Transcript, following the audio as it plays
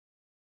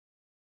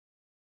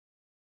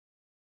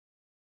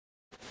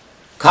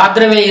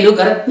కాద్రవేయులు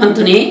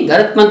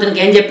గరుత్మంతునికి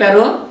ఏం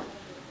చెప్పారు?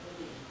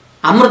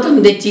 అమృతం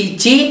తెచ్చి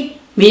ఇచ్చి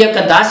మీ యొక్క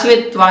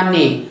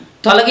దాస్యత్వాన్ని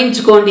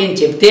తొలగించుకోండి అని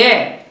చెప్తే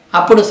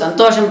అప్పుడు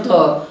సంతోషంతో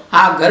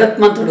ఆ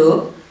గరుత్మంతుడు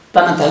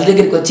తన తల్లి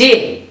దగ్గరికి వచ్చి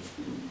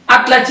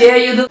అట్లా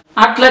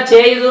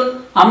చేయుదు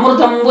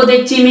అమృతంబు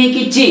తెచ్చి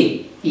మీకిచ్చి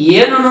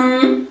ఏనును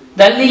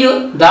తల్లియు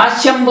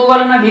దాస్యంబు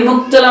వలన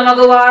విముక్తుల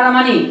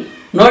మగువారమని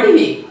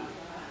నోడివి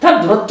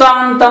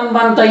తద్వృత్తాంతం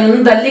బంతయున్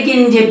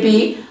తల్లికిని చెప్పి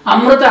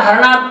అమృత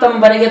హరణార్థం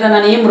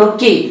పరిగెదనని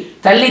మ్రొక్కి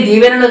తల్లి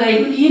దీవెనలుగై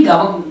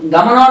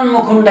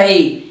గమనోన్ముఖుండై.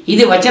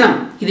 ఇది వచనం,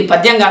 ఇది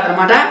పద్యం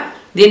కాదనమాట.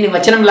 దీన్ని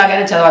వచనం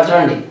లాగానే చదవాలి.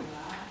 చూడండి.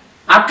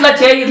 అట్లా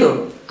చేయుదు,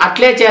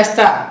 అట్లే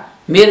చేస్తా.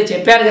 మీరు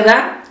చెప్పారు కదా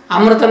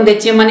అమృతం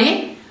తెచ్చిమ్మని,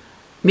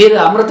 మీరు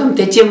అమృతం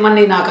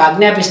తెచ్చిమ్మని నాకు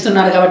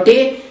ఆజ్ఞాపిస్తున్నారు కాబట్టి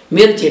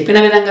మీరు చెప్పిన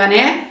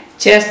విధంగానే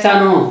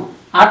చేస్తాను.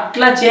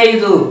 అట్లా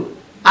చేయుదు,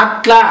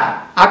 అట్లా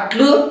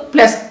అట్లు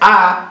ప్లస్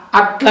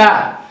అట్లా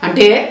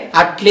అంటే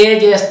అట్లే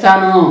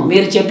చేస్తాను,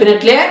 మీరు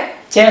చెప్పినట్లే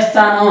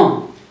చేస్తాను.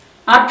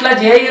 అట్లా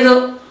చేయుదు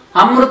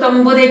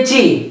అమృతంబు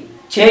తెచ్చి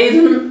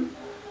చేయుదున్,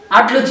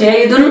 అట్లు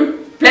చేయుదున్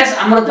ప్లస్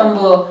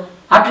అమృతంబు,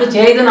 అట్లు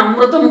చేయుదున్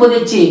అమృతంబు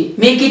తెచ్చి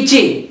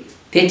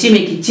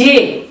మీకిచ్చి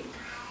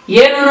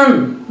ఏనును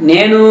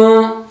నేను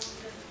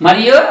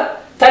మరియు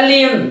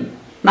తల్లియున్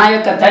నా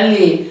యొక్క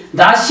తల్లి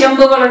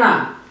దాస్యంబు వలన,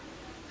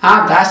 ఆ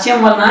దాస్యం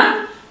వలన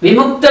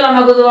విముక్తుల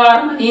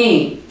మగుదువారని,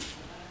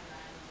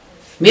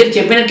 మీరు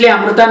చెప్పినట్లే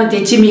అమృతాన్ని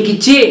తెచ్చి మీకు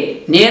ఇచ్చి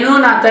నేను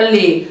నా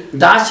తల్లి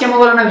దాస్యము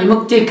వలన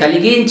విముక్తి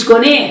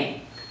కలిగించుకొని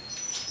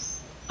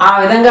ఆ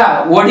విధంగా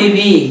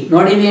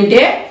నోడివి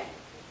అంటే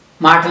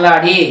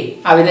మాట్లాడి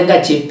ఆ విధంగా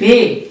చెప్పి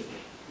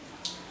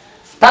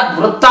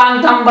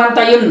తద్వృత్తాంతం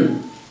బంతయున్,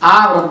 ఆ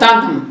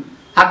వృత్తాంతం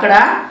అక్కడ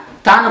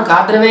తాను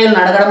కాద్రవేయులను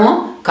అడగడము,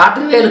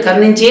 కాద్రవేయులు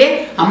కరుణించి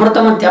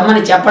అమృతము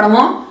తెమ్మని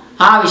చెప్పడము,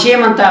 ఆ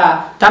విషయమంతా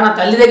తన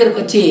తల్లి దగ్గరికి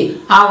వచ్చి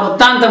ఆ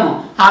వృత్తాంతము,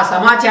 ఆ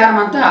సమాచారం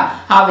అంతా,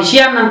 ఆ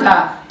విషయాన్నంతా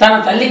తన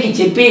తల్లికి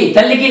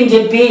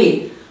చెప్పి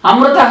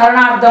అమృత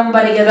హరణార్థం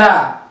పరిగెద,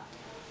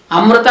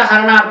 అమృత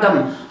హరణార్థం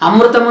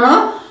అమృతమును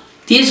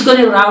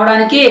తీసుకొని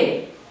రావడానికి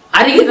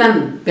అరిగెదన్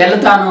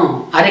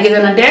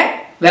అంటే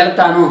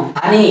వెళ్తాను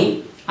అని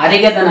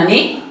అరిగెదనని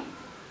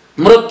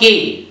మ్రొక్కి,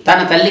 తన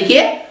తల్లికి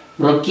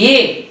మ్రొక్కి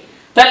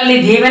తల్లి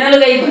దీవెనలు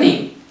గైకొని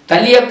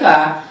తల్లి యొక్క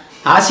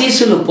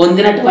ఆశీస్సులు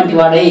పొందినటువంటి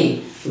వాడై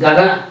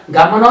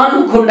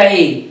గమనోన్ముఖుండై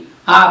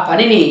ఆ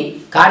పనిని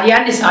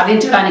కార్యాన్ని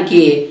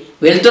సాధించడానికి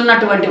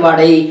వెళ్తున్నటువంటి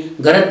వాడై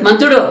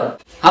గరుత్మంతుడు.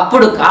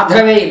 అప్పుడు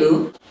కాద్రవేయులు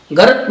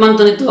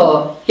గరుత్మంతునితో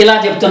ఇలా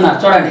చెప్తున్నారు.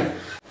 చూడండి.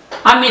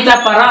 అమిత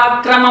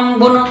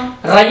పరాక్రమంబును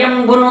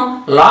రయంబును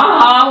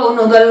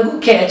లావును గల్గు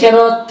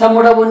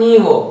ఖేచరోత్తముడవు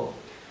నీవు,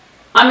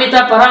 అమిత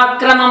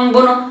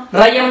పరాక్రమంబును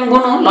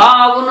రయంబును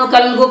లావును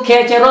కల్గు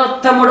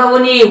ఖేచరోత్తముడవు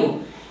నీవు,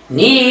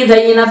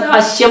 నీదైన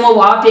దాస్యము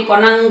వాపి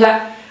కొనంగ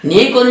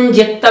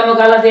నీకుంజిత్తము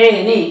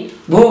గలదేని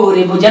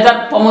భూరి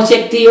భుజదర్పము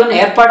శక్తియు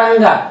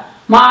నేర్పడంగా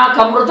మా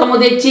కమృతము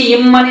తెచ్చి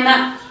ఇమ్మనిన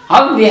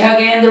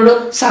అవ్యహగేంద్రుడు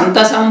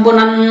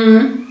సంతసంబునన్.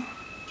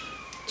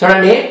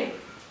 చూడండి.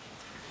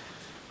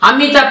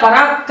 అమిత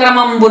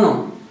పరాక్రమంబును,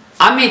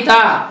 అమిత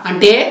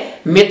అంటే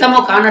మితము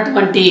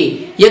కానటువంటి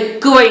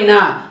ఎక్కువైన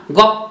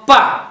గొప్ప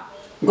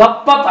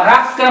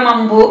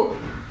పరాక్రమంబు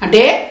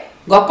అంటే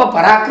గొప్ప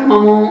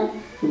పరాక్రమము,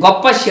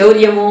 గొప్ప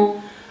శౌర్యము,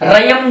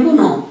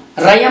 రయంబును,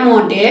 రయము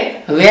అంటే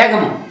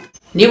వేగము,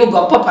 నీవు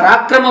గొప్ప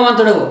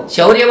పరాక్రమవంతుడవు,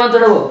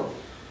 శౌర్యవంతుడవు,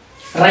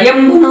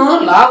 రయంబును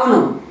లావును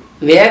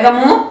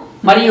వేగము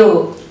మరియు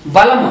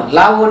బలము,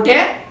 లావు అంటే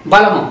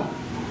బలము,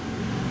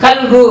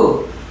 కల్గు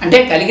అంటే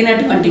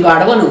కలిగినటువంటి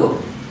వాడవు నువ్వు.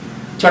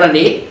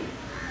 చూడండి.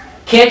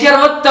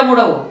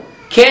 ఖేచరోత్తముడవు,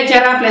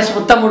 ఖేచర ప్లస్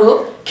ఉత్తముడు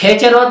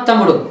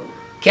ఖేచరోత్తముడు,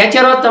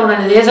 ఖేచరోత్తముడు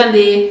అనేది ఏ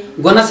సంధి?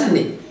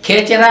 గుణసంధి.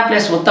 ఖేచర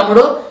ప్లస్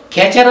ఉత్తముడు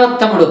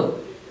ఖేచరోత్తముడు.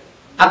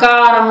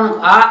 అకారమును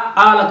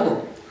ఆలకు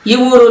ఈ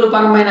ఊరులు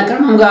పరమైన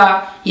క్రమంగా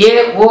ఏ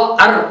ఓ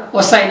అర్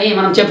వస్తాయని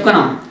మనం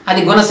చెప్పుకున్నాం,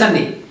 అది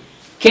గుణసంధి.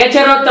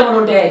 ఖేచరోత్తముడు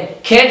అంటే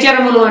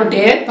ఖేచరములు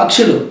అంటే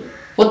పక్షులు,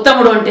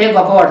 ఉత్తముడు అంటే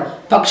గొప్పవాడు,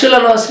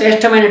 పక్షులలో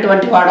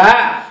శ్రేష్టమైనటువంటి వాడా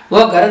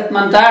ఓ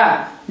గరుత్మంత,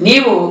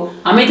 నీవు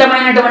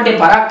అమితమైనటువంటి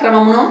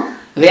పరాక్రమమును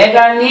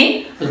వేగాన్ని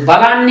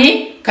బలాన్ని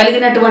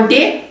కలిగినటువంటి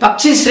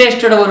పక్షి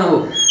శ్రేష్ఠుడవు నువ్వు.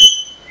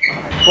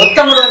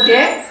 ఉత్తముడు అంటే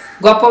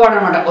గొప్పవాడు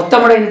అనమాట,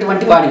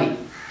 ఉత్తముడైనటువంటి వాడివి.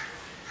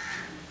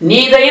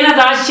 నీదైన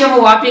దాస్యము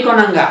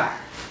వాపికొనంగా,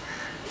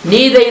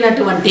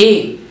 నీదైనటువంటి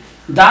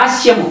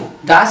దాస్యము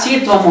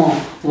దాసీత్వము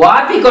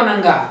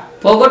వాపికొనంగా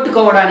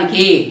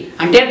పోగొట్టుకోవడానికి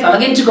అంటే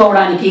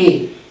తొలగించుకోవడానికి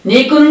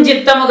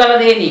నీకుంజిత్తము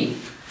గలదేని,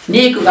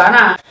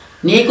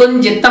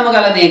 నీకుంజిత్తము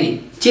గలదేని,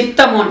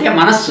 చిత్తము అంటే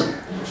మనస్సు,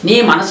 నీ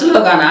మనసులో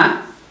గాన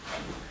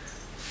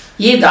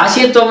ఈ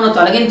దాసీత్వమును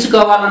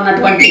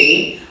తొలగించుకోవాలన్నటువంటి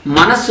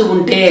మనస్సు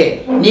ఉంటే,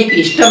 నీకు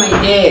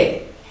ఇష్టమైతే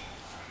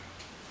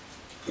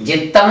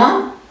చిత్తము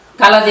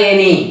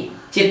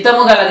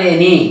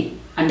గలదేని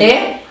అంటే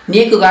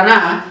నీకు గన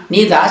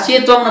నీ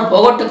దాస్యత్వమును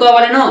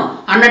పోగొట్టుకోవాలను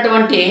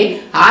అన్నటువంటి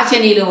ఆశ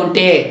నీలో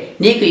ఉంటే,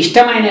 నీకు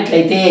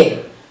ఇష్టమైనట్లయితే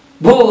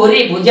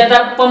భూరి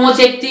భుజదర్పము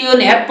శక్తియు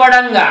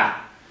నేర్పడంగా,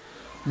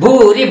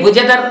 భూరి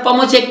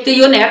భుజదర్పము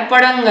శక్తియు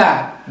నేర్పడంగా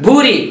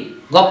భూరి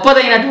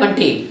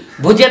గొప్పదైనటువంటి,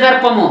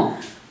 భుజదర్పము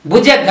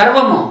భుజ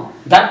గర్వము,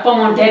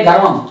 దర్పము అంటే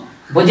గర్వం,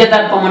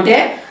 భుజదర్పం అంటే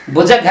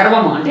భుజ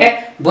గర్వము అంటే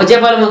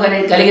భుజబలము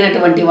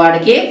కలిగినటువంటి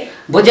వాడికి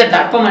భుజ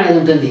దర్పం అనేది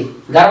ఉంటుంది,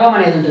 గర్వం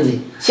అనేది ఉంటుంది.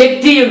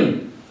 శక్తియున్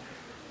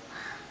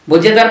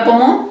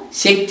భుజదర్పము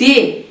శక్తి,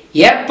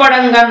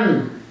 ఏర్పడంగన్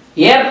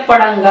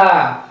ఏర్పడంగా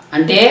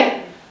అంటే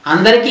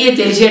అందరికీ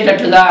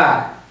తెలిసేటట్లుగా,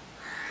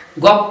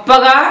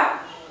 గొప్పగా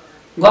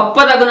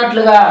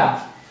గొప్పదగునట్లుగా,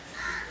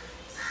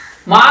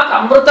 మాకు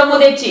అమృతము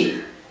తెచ్చి,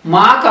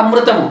 మాకు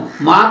అమృతము,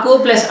 మాకు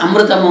ప్లస్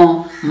అమృతము,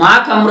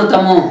 మాకు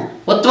అమృతము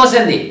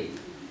ఉత్వసంది,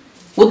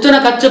 ఉత్తున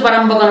ఖర్చు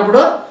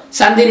పరంపకనప్పుడు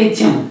సంధి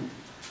నిత్యం,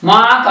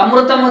 మాకు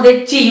అమృతము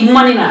తెచ్చి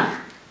ఇమ్మనిన,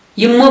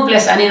 ఇమ్ము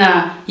ప్లస్ అనిన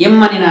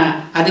ఇమ్మనిన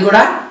అది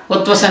కూడా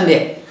ఉత్వసందే.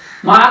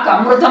 మాకు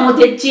అమృతము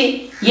తెచ్చి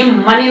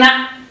ఇమ్మనిన,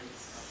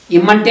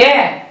 ఇమ్మంటే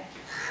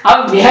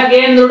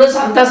అవ్విహగేంద్రుడు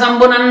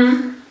సంతసంబునన్,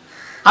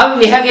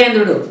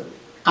 అవ్విహగేంద్రుడు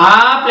ఆ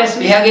ప్లస్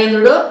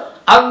విహగేంద్రుడు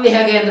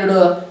అవ్విహగేంద్రుడు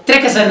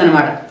త్రికసంధి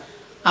అనమాట.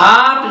 ఆ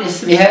ప్లస్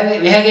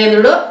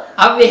విహగేంద్రుడు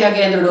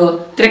అవ్విహగేంద్రుడు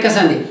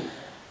త్రికసంధి.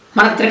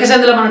 మనకు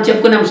త్రికసంధిలో మనం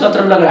చెప్పుకున్నాం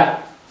సూత్రంలో కూడా,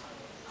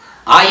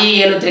 ఆ ఈ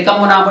ఏలు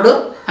త్రికమునాముడు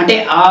అంటే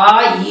ఆ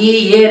ఈ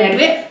ఏ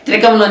అనేటివి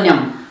త్రికములోన్యం.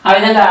 ఆ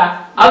విధంగా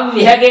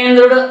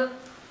అవ్విహగేంద్రుడు,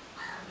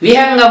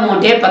 విహంగము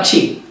అంటే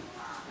పక్షి,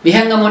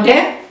 విహంగము అంటే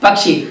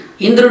పక్షి,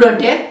 ఇంద్రుడు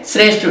అంటే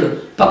శ్రేష్ఠుడు,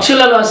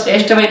 పక్షులలో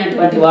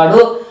శ్రేష్టమైనటువంటి వాడు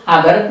ఆ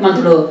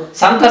గరుత్మంతుడు.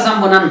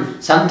 సంతసంబునన్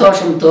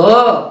సంతోషంతో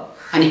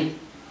అని.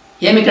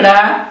 ఏమిక్కడ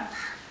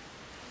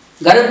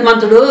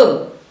గరుత్మంతుడు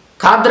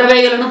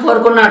కాద్రవేయులను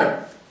కోరుకున్నాడు.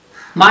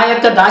 మా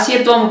యొక్క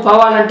దాసీత్వం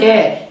పోవాలంటే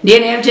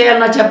నేనేం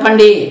చేయాలనో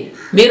చెప్పండి,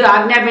 మీరు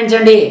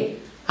ఆజ్ఞాపించండి,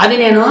 అది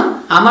నేను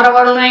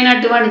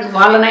అమరవరులైనటువంటి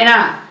వాళ్ళనైనా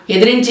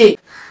ఎదిరించి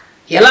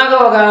ఎలాగో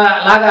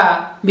ఒకలాగా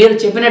మీరు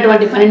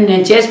చెప్పినటువంటి పనిని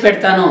నేను చేసి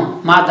పెడతాను,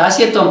 మా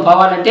దాస్యత్వం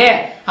పోవాలంటే.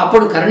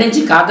 అప్పుడు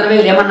కరుణించి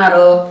కాద్రవేయులు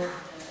ఏమన్నారు,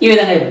 ఈ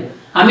విధంగా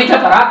అమిత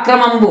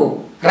పరాక్రమంబు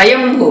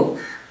రయంబు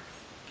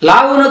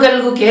లావును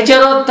గల్గు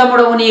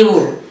కేచరోత్తముడవు నీవు,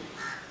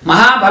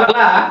 మహాబల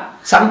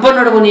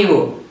సంపన్నుడవు నీవు,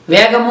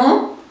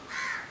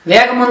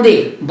 వేగముంది,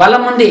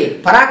 బలముంది,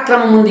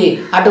 పరాక్రమం ఉంది,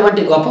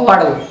 అటువంటి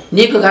గొప్పవాడవు.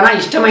 నీకు గన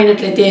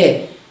ఇష్టమైనట్లయితే,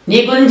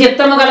 నీకు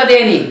చిత్తము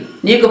గలదేని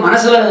నీకు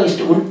మనసులో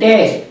ఇష్టం ఉంటే,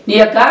 నీ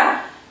యొక్క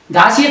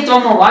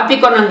దాస్యత్వము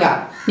వాపికొనంగా,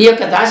 నీ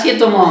యొక్క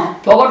దాస్యత్వము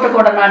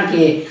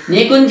పోగొట్టుకోవడానికి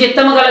నీకు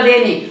చిత్తము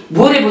గలదేని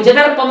భూరి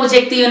భుజదర్పము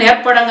శక్తిని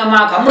ఏర్పడంగా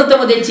మాకు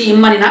అమృతము తెచ్చి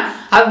ఇమ్మనిన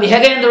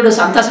అవ్విహగేంద్రుడు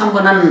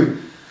సంతసంబునన్.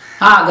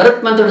 ఆ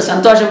గరుత్మంతుడు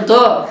సంతోషంతో,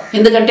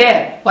 ఎందుకంటే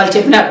వాళ్ళు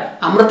చెప్పినారు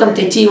అమృతం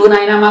తెచ్చి ఇవ్వు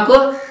నాయనా మాకు,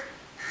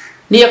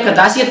 నీ యొక్క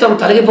దాస్యత్వం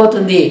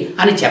తొలగిపోతుంది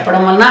అని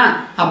చెప్పడం వలన,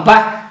 అబ్బా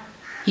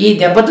ఈ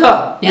దెబ్బతో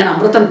నేను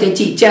అమృతం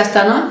తెచ్చి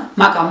ఇచ్చేస్తాను,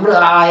 మాకు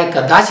ఆ యొక్క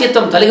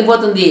దాస్యత్వం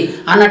తొలగిపోతుంది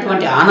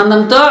అన్నటువంటి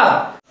ఆనందంతో.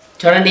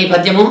 చూడండి ఈ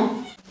పద్యము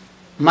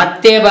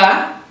మత్తేబ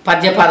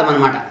పద్యపాదం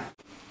అన్నమాట.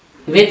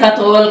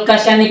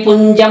 వితతోల్కష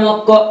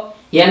నిపుంజమొక్కో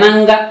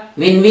ఎనంగ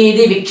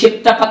విన్వీది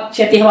విక్షిప్త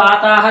పక్షతి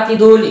వాతాహతి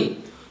ధూళి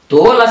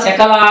తోల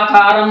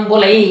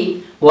శకలాకారంబులై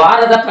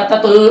వారద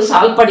ప్రతతుల్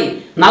సాల్పడి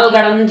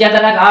నల్గడం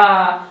జదరగా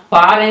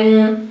పారెన్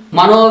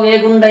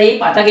మనోవేగుండై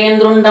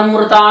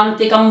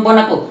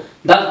పతగేంద్రుండమృతాంతికంబునకు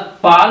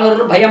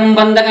దత్పాలుర్భయం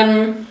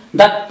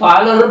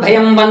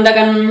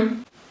బందగన్.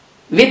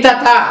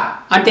 వితత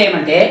అంటే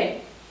ఏమంటే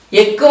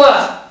ఎక్కువ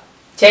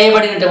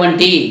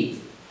చేయబడినటువంటి,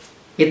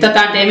 వితత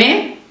అంటేమే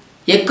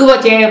ఎక్కువ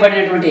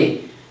చేయబడినటువంటి.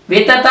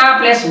 వితత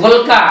ప్లస్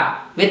ఉల్క,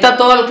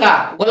 వితతోల్క,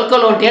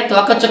 ఉల్కలు అంటే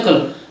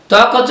తోకచుక్కలు,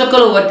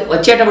 తోకచుక్కలు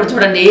వచ్చేటప్పుడు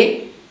చూడండి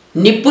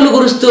నిప్పులు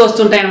గురుస్తూ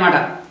వస్తుంటాయి అన్నమాట.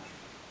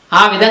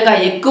 ఆ విధంగా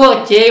ఎక్కువ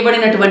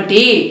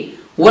చేయబడినటువంటి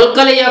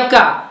ఉల్కల యొక్క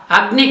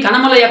అగ్ని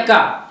కణముల యొక్క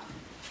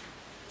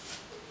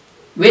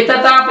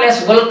వితత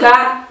ప్లస్ ఉల్క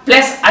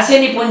ప్లస్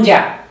అశని పుంజ,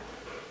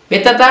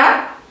 వితత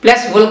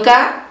ప్లస్ ఉల్క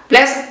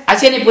ప్లస్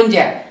అశని పుంజ,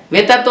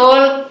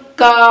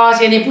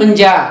 వితతోల్కాశని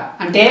పుంజ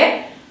అంటే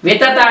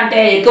వితత అంటే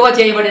ఎక్కువ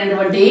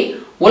చేయబడినటువంటి,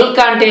 ఉల్క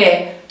అంటే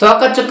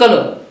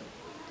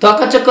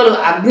తోకచుక్కలు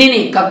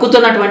అగ్నిని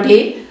కక్కుతున్నటువంటి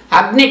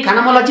అగ్ని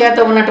కణముల చేత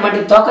ఉన్నటువంటి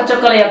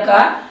తోకచుక్కల యొక్క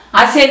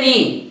అశని,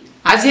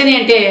 అశని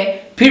అంటే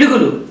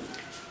పిడుగులు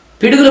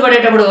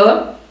పడేటప్పుడు,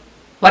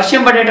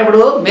 వర్షం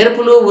పడేటప్పుడు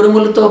మెరుపులు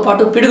ఉరుములతో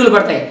పాటు పిడుగులు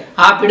పడతాయి.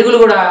 ఆ పిడుగులు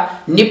కూడా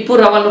నిప్పు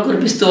రవ్వలను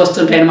కురిపిస్తూ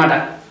వస్తుంటాయి అన్నమాట.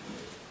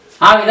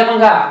 ఆ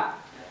విధంగా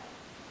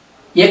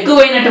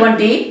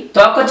ఎక్కువైనటువంటి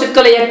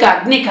తోకచుక్కల యొక్క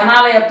అగ్ని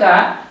కణాల యొక్క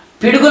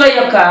పిడుగుల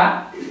యొక్క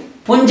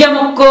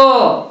పుంజముక్కో,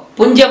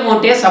 పుంజము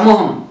అంటే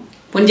సమూహం,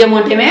 పుంజము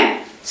అంటేనే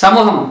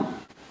సమూహం.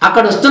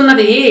 అక్కడ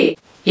వస్తున్నది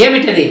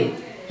ఏమిటది,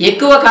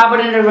 ఎక్కువ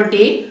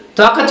కాబడినటువంటి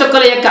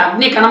తోకచుక్కల యొక్క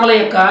అగ్ని కణముల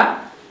యొక్క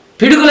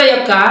పిడుగుల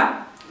యొక్క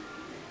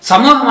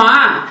సమూహమా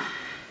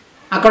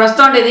అక్కడ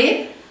వస్తూ ఉండేది.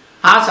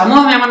 ఆ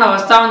సమూహం ఏమన్నా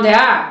వస్తూ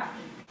ఉందా?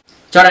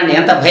 చూడండి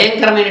ఎంత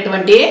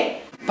భయంకరమైనటువంటి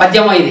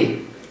పద్యమో ఇది.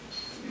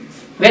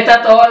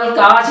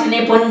 వితతోల్కాశిని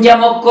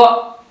పుంజముక్కో,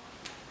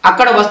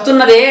 అక్కడ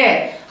వస్తున్నదే,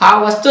 ఆ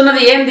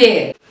వస్తున్నది ఏంది,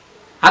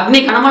 అగ్ని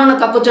కణములను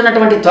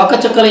కక్కుచున్నటువంటి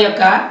తోకచుక్కల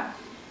యొక్క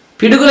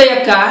పిడుగుల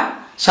యొక్క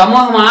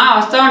సమూహమా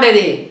వస్తూ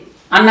ఉండేది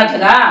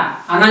అన్నట్లుగా,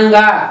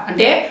 అనంగా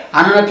అంటే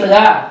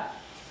అనున్నట్లుగా.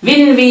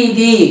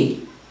 విన్వీది,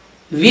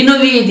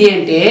 వినువీధి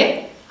అంటే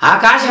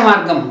ఆకాశ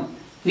మార్గం,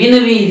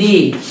 వినువీధి.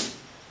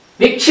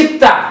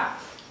 విక్షిప్త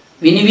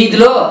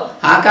వినివీధిలో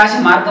ఆకాశ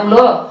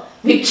మార్గంలో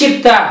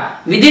విక్షిప్త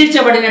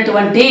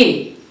విధిల్చబడినటువంటి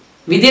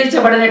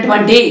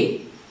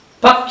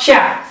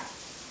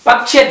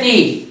పక్షతి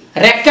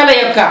రెక్కల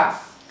యొక్క,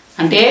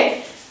 అంటే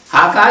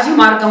ఆకాశ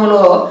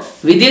మార్గంలో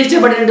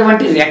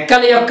విధిల్చబడినటువంటి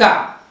రెక్కల యొక్క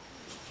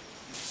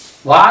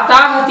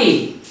వాతాహతి,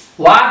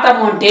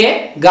 వాతము అంటే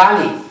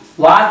గాలి,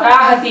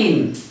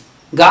 వాతాహతీన్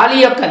గాలి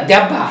యొక్క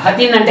దెబ్బ,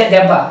 హతిన్ అంటే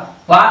దెబ్బ,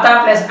 వాత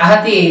ప్లస్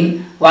అహతీన్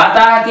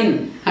వాతాహతిన్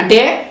అంటే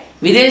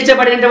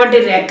విధించబడినటువంటి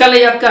రెక్కల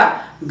యొక్క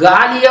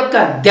గాలి యొక్క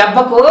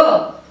దెబ్బకు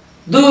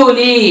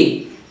ధూళి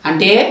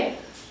అంటే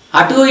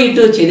అటు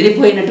ఇటు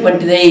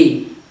చెదిరిపోయినటువంటిదై,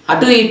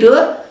 అటు ఇటు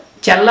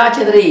చల్లా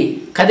చెదిరి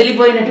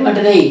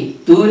కదిలిపోయినటువంటిదై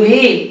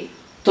ధూళి.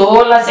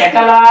 తోల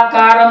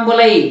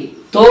శకలాకారంబులై,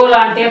 తోల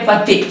అంటే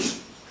పత్తి,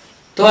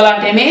 తోల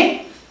అంటేమి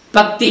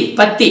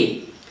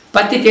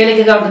పత్తి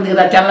తేలికగా ఉంటుంది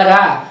కదా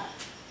తెల్లగా.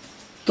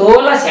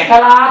 తోల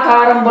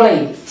శకలాకారంబులై,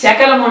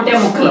 శకలం అంటే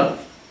ముక్కలు,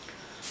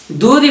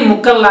 దూది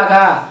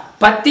ముక్కల్లాగా,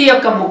 పత్తి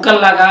యొక్క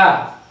ముక్కల్లాగా.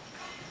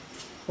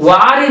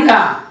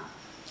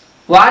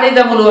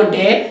 వారిదములు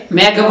అంటే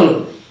మేఘములు,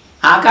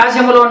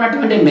 ఆకాశములో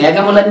ఉన్నటువంటి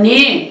మేఘములన్నీ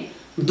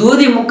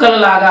దూది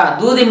ముక్కలలాగా,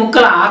 దూది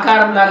ముక్కల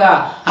ఆకారంలాగా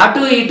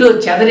అటు ఇటు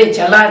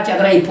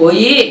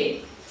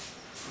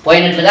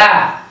పోయినట్లుగా.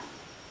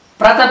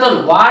 ప్రతతులు,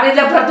 వారిద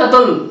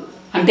ప్రతతులు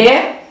అంటే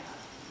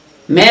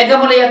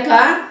మేఘముల యొక్క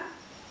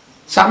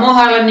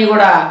సమూహాలన్నీ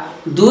కూడా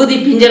దూది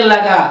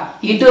పింజల్లాగా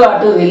ఇటు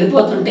అటు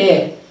వెళ్ళిపోతుంటే,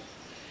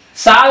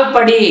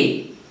 సాల్పడి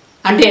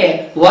అంటే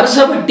వరుస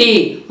బట్టి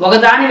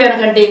ఒకదాని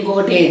వెనకంటే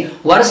ఇంకొకటి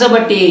వరుస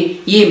బట్టి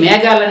ఈ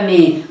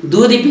మేఘాలన్నీ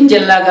దూది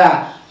పింజల్లాగా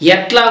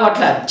ఎట్లా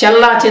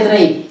చెల్లా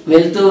చెదరై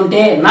వెళ్తూ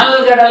ఉంటే,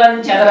 నల్గడలను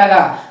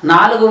చెదరగా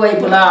నాలుగు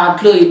వైపులా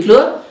అట్లు ఇట్లు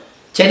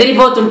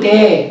చెదిరిపోతుంటే,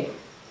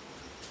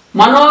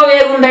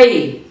 మనోవేగుండై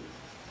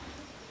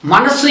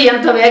మనస్సు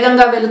ఎంత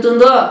వేగంగా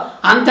వెళుతుందో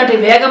అంతటి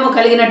వేగము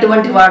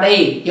కలిగినటువంటి వాడై,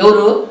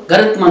 ఎవరు?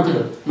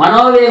 గరుత్మంతుడు.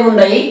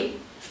 మనోవేగుండై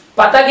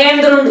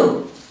పతగేంద్రుండు,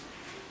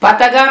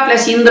 పతగ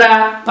ప్లస్ ఇంద్ర,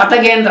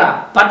 పతగేంద్ర.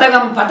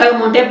 పతగం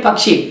అంటే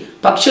పక్షి,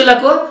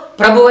 పక్షులకు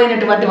ప్రభు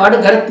అయినటువంటి వాడు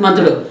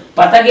గరుత్మంతుడు.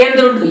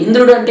 పతగేంద్రుడు,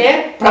 ఇంద్రుడు అంటే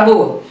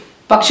ప్రభువు,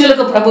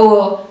 పక్షులకు ప్రభువు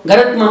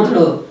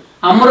గరుత్మంతుడు.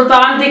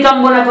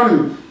 అమృతాంతికంబునకు,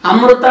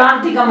 అమృత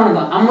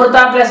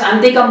ప్లస్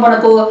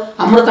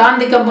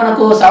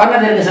అమృతాంతికంబునకు సవర్ణ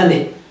దీర్ఘ సంధి.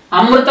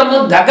 అమృతము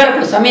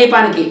దగ్గరకు,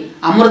 సమీపానికి.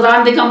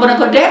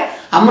 అమృతాంతికంబునకు అంటే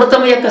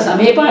అమృతము యొక్క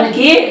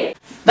సమీపానికి.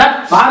 దట్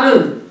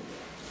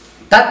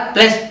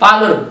ప్లస్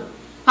పాలు.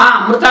 ఆ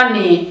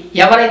అమృతాన్ని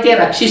ఎవరైతే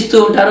రక్షిస్తూ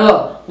ఉంటారో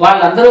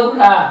వాళ్ళందరూ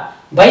కూడా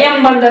భయం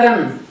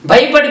బంధగన్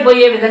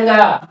భయపడిపోయే విధంగా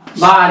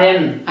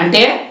బారెన్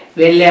అంటే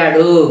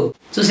వెళ్ళాడు.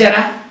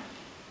 చూసారా?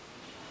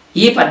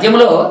 ఈ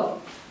పద్యంలో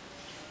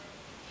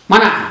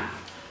మన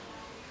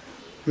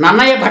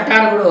నన్నయ్య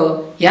భట్టారకుడు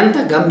ఎంత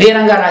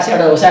గంభీరంగా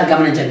రాశాడో ఒకసారి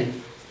గమనించండి.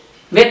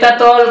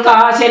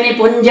 వితతోల్కాశని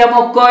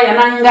పుంజముక్కో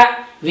యనంగ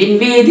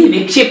విన్వీధి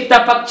విక్షిప్త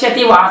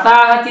పక్షతి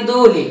వాతాహతి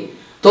ధూళి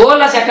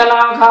తోల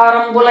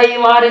శకలాకారంబులై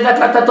వారిద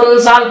క్రతతుల్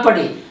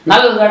సాల్పడి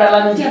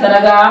నల్గడలం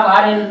చెదరగా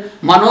వారిన్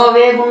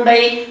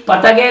మనోవేగుండై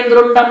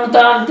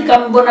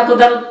పతగేంద్రుండముతాంతికంబునకు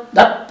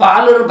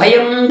దత్పాలుర్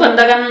భయం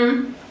బందగన్.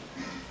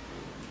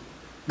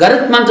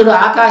 గరుత్మంతుడు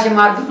ఆకాశ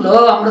మార్గంలో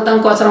అమృతం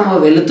కోసం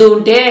వెళుతూ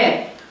ఉంటే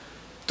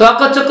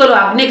తోకచుక్కలు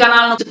అగ్ని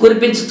కణాలను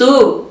కురిపించుతూ,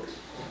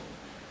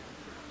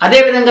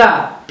 అదేవిధంగా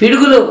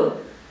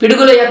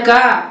పిడుగుల యొక్క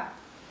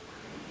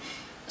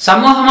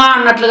సమూహమా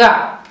అన్నట్లుగా,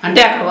 అంటే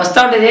అక్కడ వస్తూ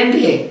ఉండేది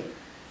ఏంటి,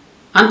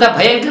 అంత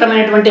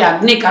భయంకరమైనటువంటి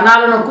అగ్ని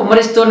కణాలను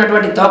కుమ్మరిస్తూ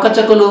ఉన్నటువంటి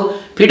తోకచుక్కలు,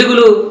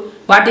 పిడుగులు,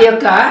 వాటి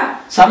యొక్క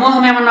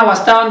సమూహం ఏమన్నా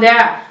వస్తూ ఉందా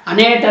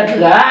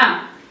అనేటట్లుగా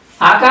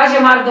ఆకాశ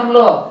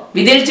మార్గంలో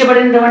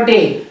విధిల్చబడినటువంటి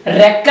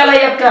రెక్కల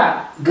యొక్క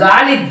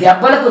గాలి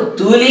దెబ్బలకు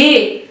తూలి,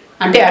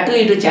 అంటే అటు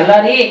ఇటు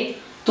చల్లారి,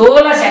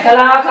 తోల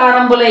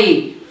శకలాకారంబులై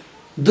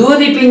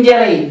దూది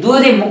పింజలై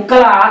దూది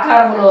ముక్కల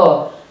ఆకారములో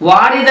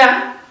వారిద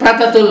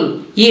ప్రతతుల్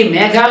ఈ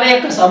మేఘాల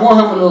యొక్క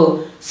సమూహములు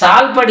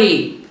సాల్పడి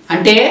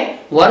అంటే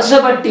వరుస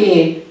బట్టి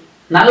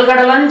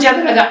నల్గడలం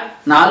చెదరగా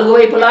నాలుగు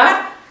వైపులా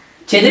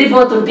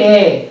చెదిరిపోతుంటే,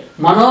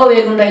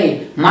 మనోవేగుండై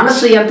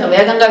మనస్సు ఎంత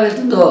వేగంగా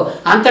వెళ్తుందో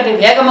అంతటి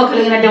వేగము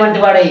కలిగినటువంటి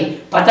వాడై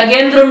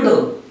పతగేంద్రుండు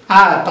ఆ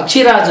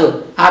పక్షిరాజు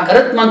ఆ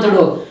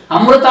గరుత్మంతుడు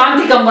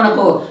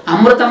అమృతాంతికంబునకు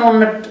అమృతము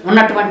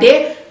ఉన్నటువంటి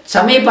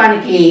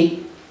సమీపానికి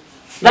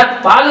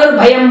పాలుర్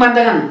భయం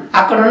బంధగన్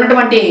అక్కడ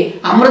ఉన్నటువంటి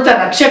అమృత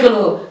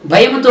రక్షకులు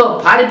భయముతో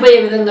పారిపోయే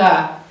విధంగా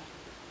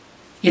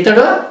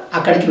ఇతడు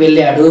అక్కడికి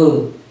వెళ్ళాడు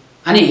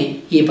అని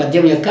ఈ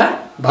పద్యం యొక్క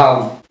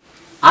భావం.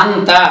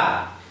 అంత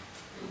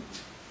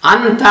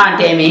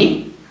అంటే ఏమి?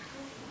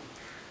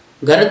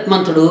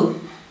 గరుత్మంతుడు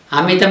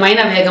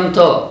అమితమైన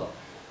వేగంతో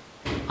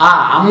ఆ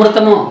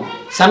అమృతము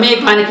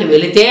సమీపానికి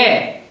వెళితే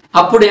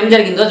అప్పుడు ఏం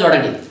జరిగిందో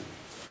చూడండి.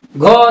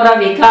 ఘోర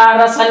వికార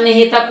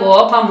సన్నిహిత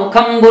కోప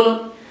ముఖంబులు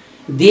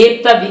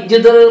దీప్త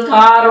విద్యుదుల్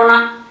కారుణ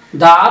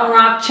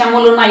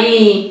దారుణాక్షములు నై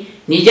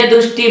నిజ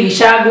దృష్టి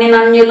విషాగ్ని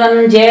నన్యులన్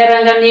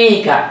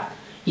జేరగనీక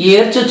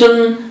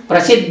ఏర్చుచున్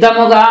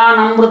ప్రసిద్ధముగా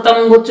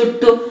నమృతంబు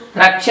చుట్టు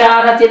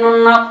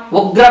రక్షారతినున్న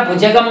ఉగ్ర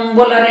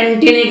భుజగంబుల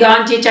రెంటిని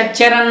గాంచి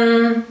చచ్చరన్.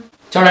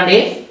 చూడండి,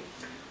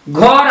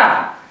 ఘోర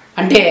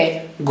అంటే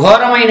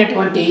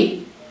ఘోరమైనటువంటి,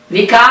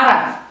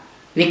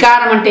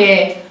 వికారం అంటే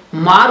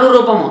మారు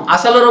రూపము,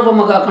 అసలు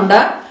రూపము కాకుండా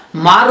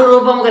మారు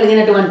రూపము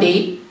కలిగినటువంటి,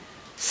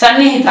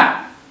 సన్నిహిత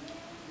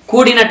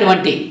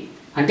కూడినటువంటి,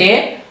 అంటే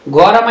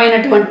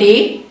ఘోరమైనటువంటి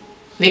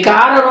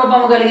వికార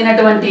రూపము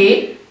కలిగినటువంటి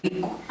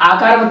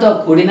ఆకారంతో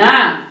కూడిన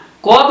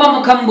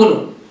కోపముఖంబులు,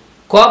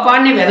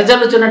 కోపాన్ని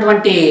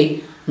వెదజల్లుచున్నటువంటి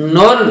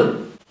నోళ్ళు,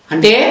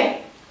 అంటే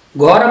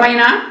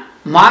ఘోరమైన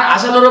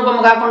అసలు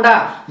రూపము కాకుండా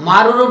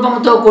మారు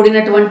రూపముతో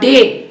కూడినటువంటి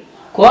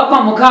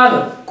కోపముఖాలు,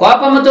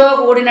 కోపముతో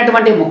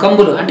కూడినటువంటి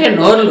ముఖంబులు అంటే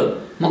నోళ్ళు.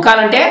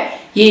 ముఖాలంటే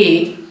ఈ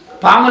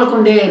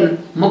పాములకుండే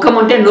ముఖం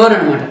అంటే నోరు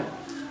అనమాట.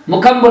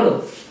 ముఖంబులు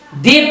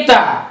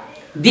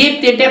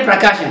దీప్తి అంటే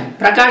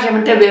ప్రకాశం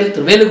అంటే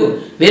వెలుగు.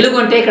 వెలుగు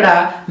అంటే ఇక్కడ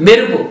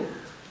మెరుపు.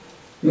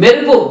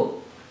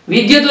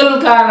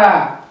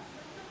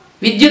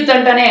 విద్యుత్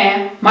అంటేనే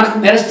మనకు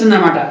మెరుస్తుంది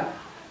అనమాట.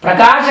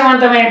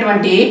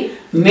 ప్రకాశవంతమైనటువంటి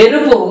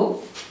మెరుపు.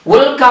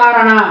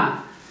 ఉల్కారణ,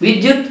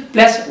 విద్యుత్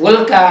ప్లస్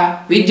ఉల్క,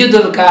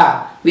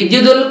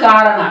 విద్యుదుల్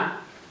కారుణ,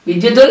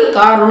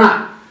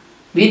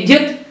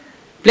 విద్యుత్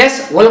ప్లస్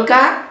ఉల్క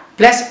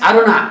ప్లస్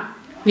అరుణ,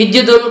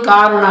 విద్యుదుల్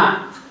కారుణ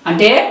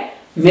అంటే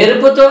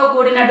మెరుపుతో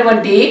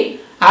కూడినటువంటి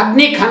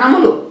అగ్ని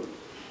కణములు,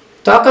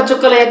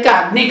 తోకచుక్కల యొక్క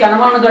అగ్ని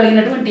కణములను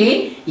కలిగినటువంటి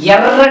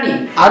ఎర్రని,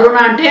 అరుణ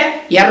అంటే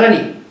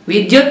ఎర్రని,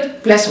 విద్యుత్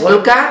ప్లస్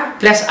ఉల్క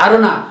ప్లస్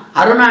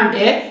అరుణ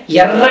అంటే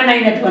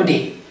ఎర్రనైనటువంటి,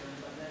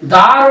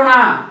 దారుణ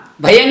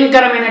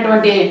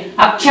భయంకరమైనటువంటి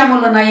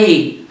అక్షములున్నాయి.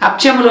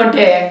 అక్షములు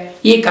అంటే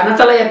ఈ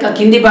కణతల యొక్క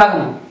కింది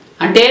భాగము,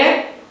 అంటే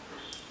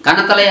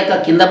కణతల యొక్క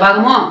కింద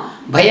భాగము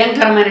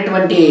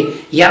భయంకరమైనటువంటి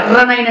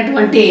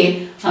ఎర్రనైనటువంటి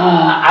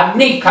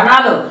అగ్ని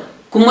కణాలు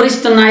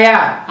కుమ్మరిస్తున్నాయా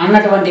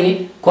అన్నటువంటి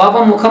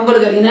కోపం ముఖంబులు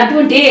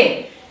కలిగినటువంటి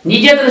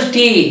నిజ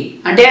దృష్టి,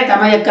 అంటే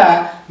తమ యొక్క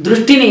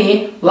దృష్టిని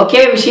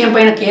ఒకే విషయం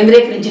పైన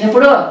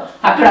కేంద్రీకరించినప్పుడు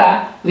అక్కడ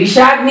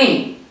విషాగ్ని,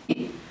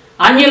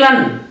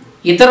 అన్యులన్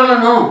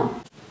ఇతరులను,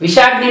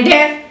 విషాగ్ని అంటే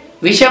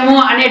విషము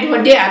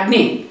అనేటువంటి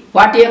అగ్ని,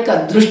 వాటి యొక్క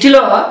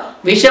దృష్టిలో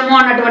విషము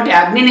అన్నటువంటి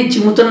అగ్నిని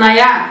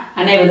చిమ్ముతున్నాయా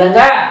అనే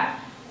విధంగా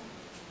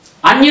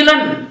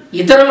అన్యులన్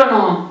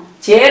ఇతరులను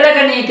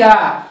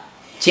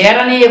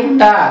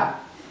చేరనీయకుండా,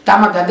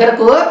 తమ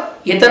దగ్గరకు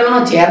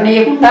ఇతరులను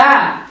చేరనీయకుండా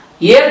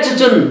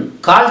ఏర్చుచున్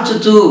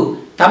కాల్చుచు,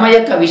 తమ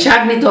యొక్క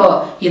విషాగ్నితో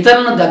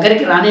ఇతరులను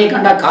దగ్గరికి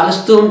రానియకుండా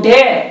కాలుస్తూ ఉంటే,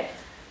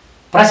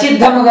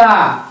 ప్రసిద్ధముగా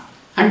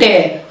అంటే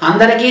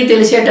అందరికీ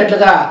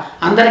తెలిసేటట్లుగా,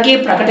 అందరికీ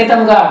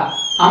ప్రకటితముగా,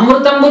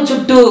 అమృతంబు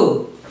చుట్టూ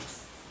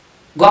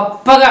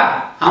గొప్పగా,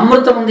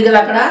 అమృతం ఉంది కదా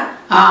అక్కడ,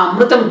 ఆ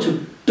అమృతం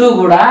చుట్టూ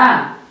కూడా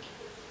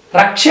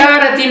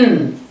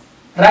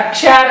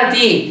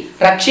రక్షారతి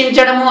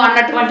రక్షించడము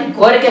అన్నటువంటి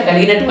కోరిక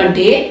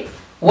కలిగినటువంటి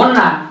ఉన్న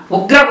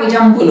ఉగ్ర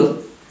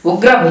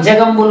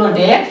భుజగంబులు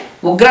అంటే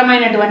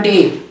ఉగ్రమైనటువంటి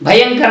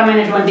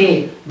భయంకరమైనటువంటి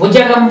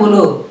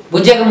భుజగంబులు.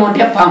 భుజగము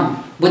అంటే పాము,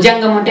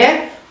 భుజంగం అంటే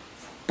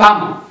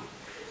పాము.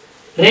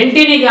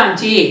 రెంటిని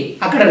గాంచి,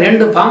 అక్కడ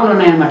రెండు పాములు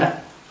ఉన్నాయన్నమాట.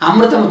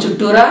 అమృతము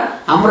చుట్టూరా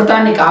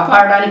అమృతాన్ని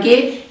కాపాడడానికి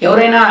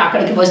ఎవరైనా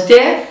అక్కడికి వస్తే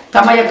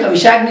తమ యొక్క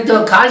విషాగ్నితో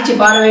కాల్చి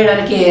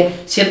పారవేయడానికి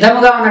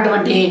సిద్ధముగా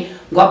ఉన్నటువంటి,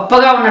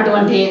 గొప్పగా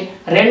ఉన్నటువంటి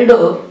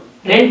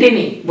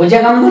రెంటిని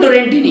భుజగంబులు,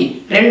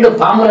 రెండు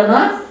పాములను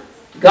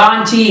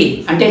గాంచి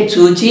అంటే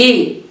చూచి,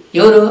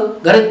 ఎవరు?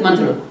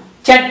 గరుత్మంతుడు.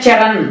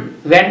 చచ్చరన్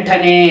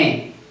వెంటనే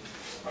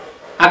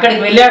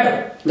అక్కడికి వెళ్ళాడు.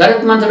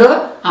 గరుత్మంతుడు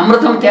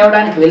అమృతం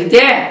తేవడానికి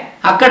వెళితే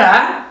అక్కడ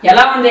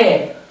ఎలా ఉంది?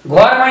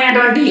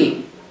 ఘోరమైనటువంటి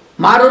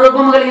మారు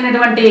రూపము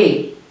కలిగినటువంటి,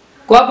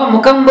 కోప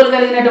ముఖంబులు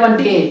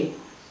కలిగినటువంటి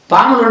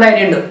పాములు ఉన్నాయి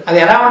రెండు. అవి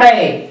ఎలా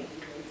ఉన్నాయి?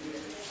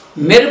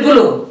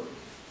 మెరుపులు.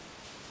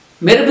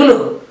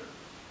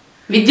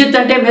 విద్యుత్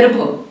అంటే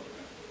మెరుపు.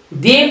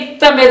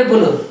 దీప్త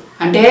మెరుపులు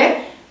అంటే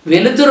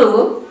వెలుతురు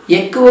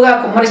ఎక్కువగా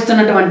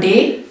కుమ్మరిస్తున్నటువంటి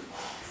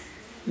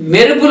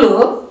మెరుపులు.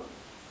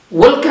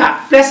 ఉల్క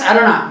ప్లస్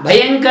అరుణ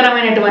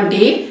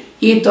భయంకరమైనటువంటి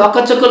ఈ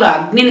తోకచుక్కుల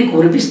అగ్నిని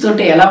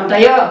కురిపిస్తుంటే ఎలా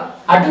ఉంటాయో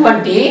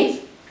అటువంటి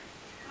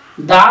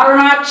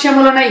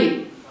దారుణాక్షములున్నాయి.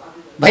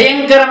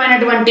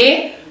 భయంకరమైనటువంటి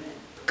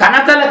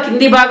కణతల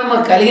కింది భాగము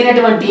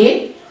కలిగినటువంటి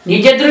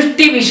నిజ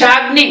దృష్టి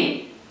విషాగ్ని,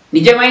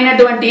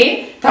 నిజమైనటువంటి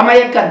తమ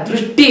యొక్క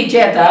దృష్టి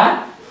చేత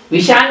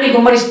విషాన్ని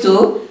గుమ్మరిస్తూ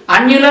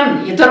అన్యులను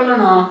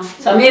ఇతరులను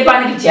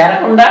సమీపానికి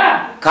చేరకుండా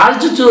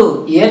కాల్చుచు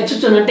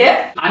ఏర్చుచునంటే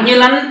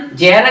అన్యులను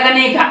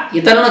చేరగనీక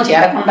ఇతరులను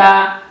చేరకుండా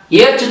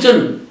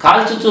ఏర్చుచున్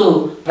కాల్చుచు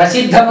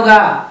ప్రసిద్ధముగా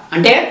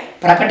అంటే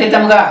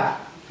ప్రకటితముగా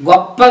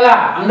గొప్పగా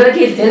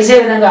అందరికీ తెలిసే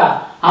విధంగా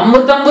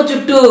అమృతము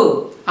చుట్టూ,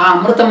 ఆ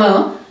అమృతము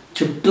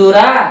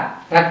చుట్టూరా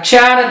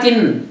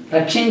రక్షారతిన్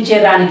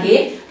రక్షించేదానికి,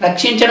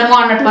 రక్షించడము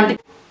అన్నటువంటి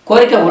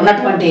కోరిక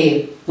ఉన్నటువంటి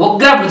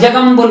ఉగ్ర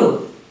భుజగంబులు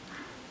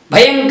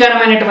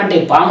భయంకరమైనటువంటి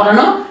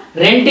పాములను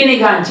రెంటిని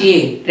గాంచి,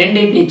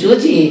 రెండింటిని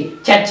చూచి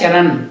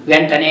చచ్చరన్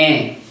వెంటనే.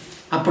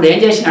 అప్పుడు ఏం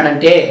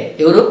చేసినాడంటే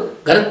ఎవరు?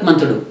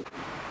 గరుత్మంతుడు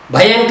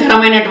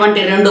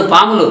భయంకరమైనటువంటి రెండు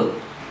పాములు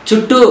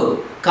చుట్టూ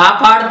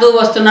కాపాడుతూ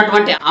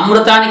వస్తున్నటువంటి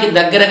అమృతానికి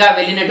దగ్గరగా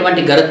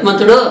వెళ్ళినటువంటి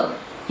గరుత్మంతుడు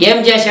ఏం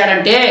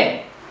చేశాడంటే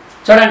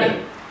చూడండి,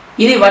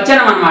 ఇది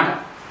వచనం అన్నమాట.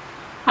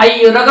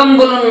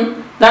 అయ్యురగంబులు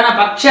తన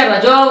పక్ష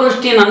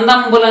రజోవృష్టి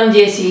నందంబులం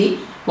చేసి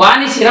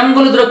వాని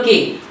శిరంబులు ద్రొక్కి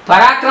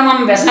పరాక్రమం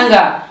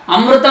వెసంగా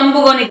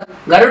అమృతంబుగొని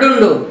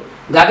గరుడుండు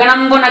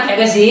గగనంబున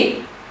కెగసి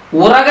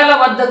ఉరగల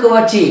వద్దకు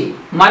వచ్చి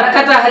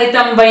మరకత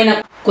హరితంబైన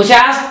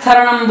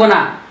కుశాస్థరణంబున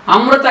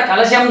అమృత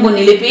కలశంబు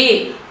నిలిపి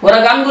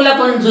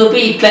ఉరగంగులకు చూపి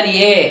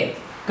ఇట్లనియే.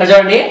 ఇక్కడ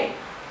చూడండి,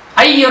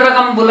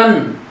 అయ్యురగంబులన్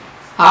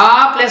ఆ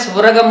ప్లస్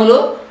ఉరగములు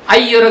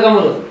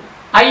అయ్యురగములు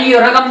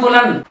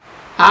అయ్యురగంబులన్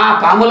ఆ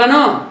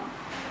పాములను,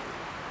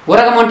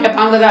 ఉరగం అంటే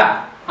పాము కదా,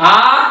 ఆ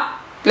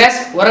ప్లస్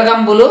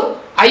ఉరగంబులు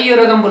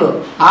అయ్యురగంబులు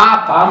ఆ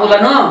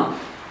పాములను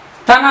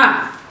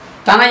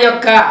తన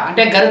యొక్క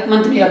అంటే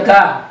గరుత్మంతుని యొక్క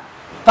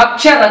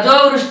పక్ష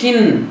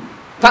రజోవృష్టిన్,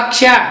 పక్ష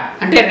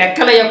అంటే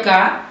రెక్కల యొక్క,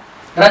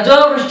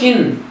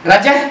 రజోవృష్టిన్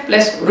రజ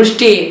ప్లస్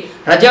వృష్టి,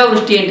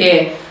 రజోవృష్టి అంటే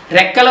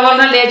రెక్కల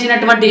వలన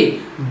లేచినటువంటి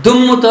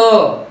దుమ్ముతో,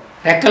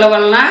 రెక్కల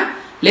వలన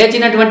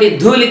లేచినటువంటి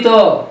ధూళితో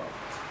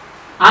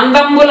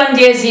అందంబులం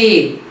చేసి,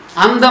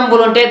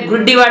 అందంబులు అంటే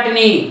గుడ్డి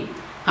వాటిని,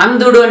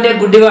 అంధుడు అంటే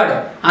గుడ్డివాడు,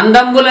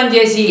 అందంబులం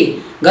చేసి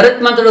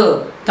గరుత్మంతుడు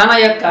తన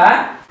యొక్క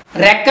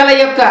రెక్కల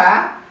యొక్క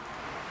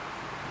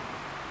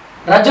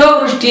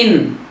రజోవృష్టిన్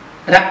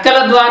రెక్కల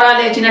ద్వారా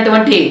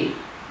లేచినటువంటి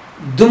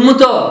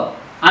దుమ్ముతో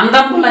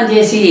అందంబులం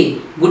చేసి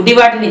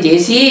గుడ్డివాటిని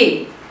చేసి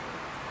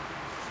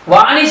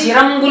వాణి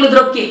శిరంబులు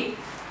ద్రొక్కి,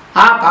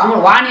 ఆ పాము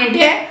వాణి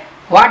అంటే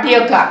వాటి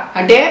యొక్క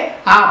అంటే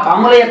ఆ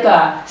పాముల యొక్క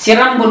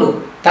శిరంబులు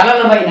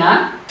తలల పైన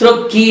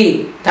త్రొక్కి,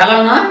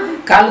 తలను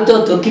కాలుతో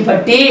తొక్కి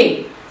పట్టి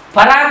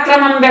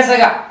పరాక్రమం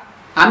బెసగా,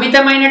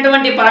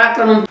 అమితమైనటువంటి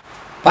పరాక్రమం,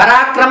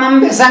 పరాక్రమం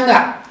బెసంగా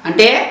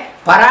అంటే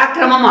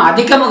పరాక్రమం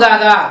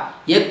అధికముగాగా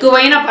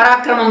ఎక్కువైన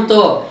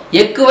పరాక్రమంతో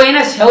ఎక్కువైన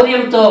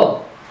శౌర్యంతో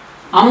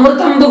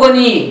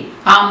అమృతంబుకొని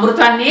ఆ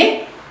అమృతాన్ని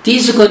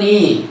తీసుకొని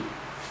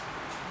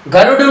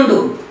గరుడుండు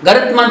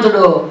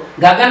గరుత్మంతుడు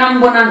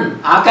గగనంబునన్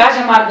ఆకాశ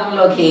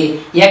మార్గంలోకి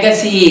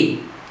ఎగసి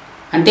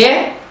అంటే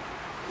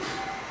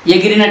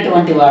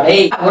ఎగిరినటువంటి వాడై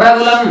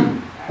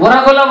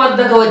ఉరగుల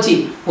వద్దకు వచ్చి,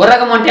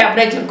 ఉరగం అంటే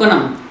అప్పుడే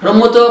చెప్పుకున్నాం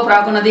రొమ్ముతో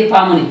ప్రాకున్నది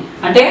పాముని,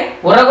 అంటే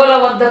ఉరగుల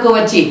వద్దకు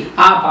వచ్చి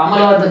ఆ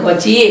పాముల వద్దకు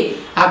వచ్చి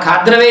ఆ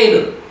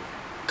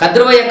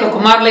కద్రువ యొక్క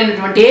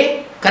కుమారులైనటువంటి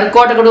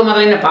కర్కోటకుడు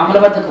మొదలైన పాముల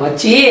వద్దకు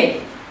వచ్చి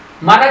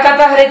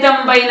మరకత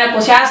హరితంబైన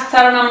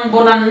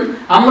కుశాస్థరణంబునన్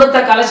అమృత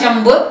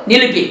కలశంబు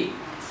నిలిపి,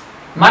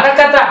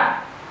 మరకత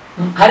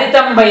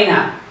హరితంబైన,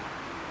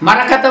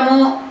 మరకతము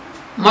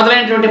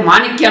మొదలైనటువంటి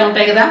మాణిక్యాలు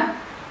ఉంటాయి కదా,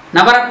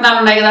 నవరత్నాలు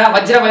ఉన్నాయి కదా,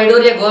 వజ్ర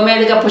వైడూర్య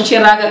గోమేధిక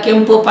పుష్యరాగ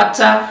కెంపు పచ్చ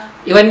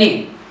ఇవన్నీ,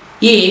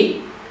 ఈ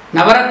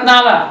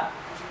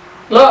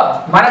నవరత్నాలలో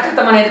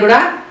మరకతం అనేది కూడా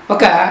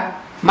ఒక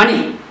మణి.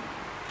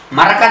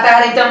 మరకత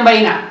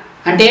హరితంబైన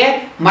అంటే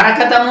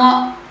మరకతము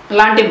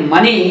లాంటి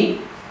మణి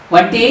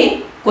వంటి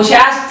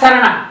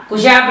కుశాస్థరణ,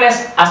 కుశ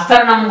ప్లస్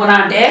అస్తరణంబున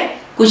అంటే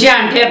కుశ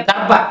అంటే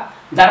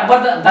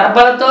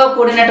దర్భలతో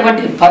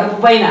కూడినటువంటి పరుపు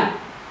పైన,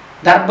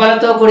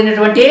 దర్భలతో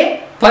కూడినటువంటి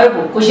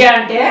పరుపు, కుశ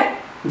అంటే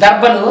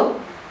దర్భలు,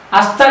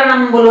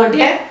 అస్తరణంబులు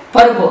అంటే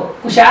పరుపు,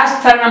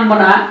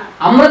 కుశాస్తరణంబున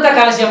అమృత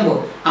కలశంబు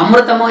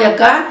అమృతము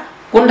యొక్క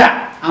కుండ,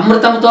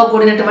 అమృతముతో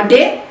కూడినటువంటి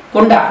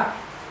కుండ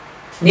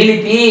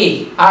నిలిపి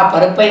ఆ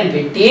పరుపు పైన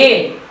పెట్టి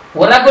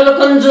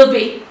ఉరగులకు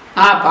చూపి,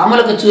 ఆ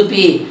పాములకు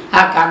చూపి,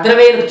 ఆ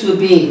కద్రవేలకు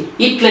చూపి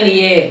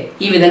ఇట్లనియే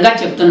ఈ విధంగా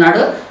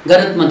చెప్తున్నాడు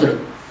గరుత్మంతుడు.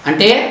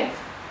 అంటే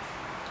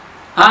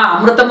ఆ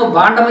అమృతము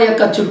భాండము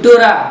యొక్క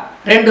చుట్టూరా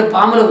 2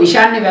 పాములు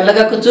విషాన్ని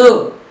వెళ్ళగక్కుచు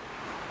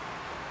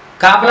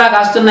కాపలా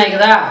కాస్తున్నాయి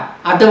కదా,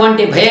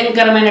 అటువంటి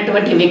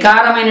భయంకరమైనటువంటి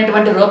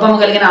వికారమైనటువంటి రూపము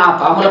కలిగిన ఆ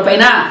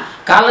పాములపైన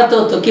కాళ్ళతో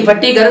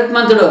తొక్కిపట్టి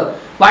గరుత్మంతుడు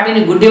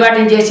వాటిని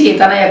గుడ్డివాటిని చేసి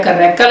తన యొక్క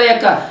రెక్కల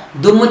యొక్క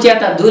దుమ్ము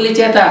చేత ధూళి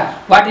చేత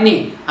వాటిని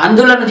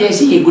అందులను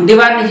చేసి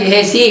గుడ్డివాటిని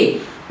చేసి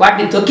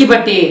వాటిని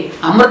తొక్కిపట్టి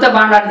అమృత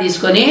భాండాన్ని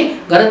తీసుకొని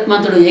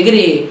గరుత్మంతుడు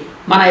ఎగిరి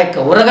మన యొక్క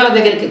ఉరగల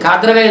దగ్గరికి,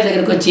 కాద్రవేల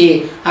దగ్గరికి వచ్చి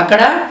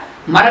అక్కడ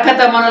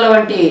మరకత మనుల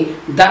వంటి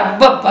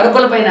దర్భ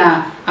పరుపులపైన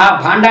ఆ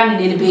భాండాన్ని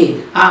నిలిపి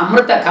ఆ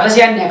అమృత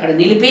కలశాన్ని అక్కడ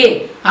నిలిపి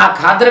ఆ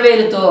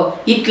కాద్రవేలుతో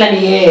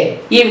ఇట్లనియే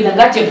ఈ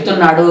విధంగా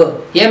చెప్తున్నాడు.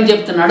 ఏం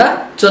చెప్తున్నాడో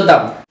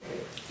చూద్దాం.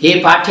 ఈ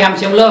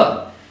పాఠ్యాంశంలో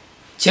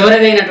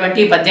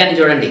చివరిదైనటువంటి పద్యాన్ని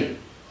చూడండి.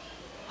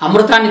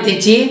 అమృతాన్ని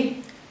తెచ్చి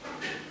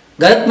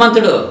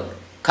గరుత్మంతుడు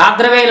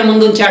కాద్రవేల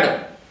ముందుంచాడు.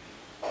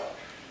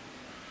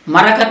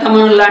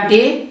 మరకతమను లాంటి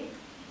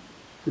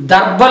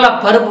దర్భల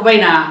పరుపు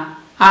పైన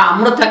ఆ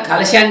అమృత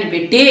కలశాన్ని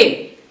పెట్టి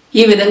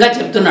ఈ విధంగా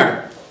చెప్తున్నాడు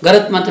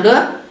గరుత్మంతుడు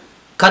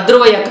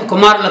కద్రువ యొక్క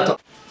కుమారులతో.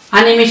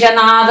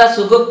 అనిమిషనాద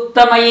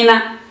సుగుప్తమైన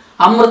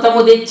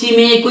అమృతము తెచ్చి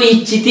మీకు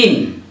ఇచ్చితిన్,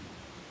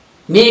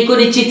 మీకు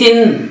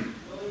నిచ్చితిన్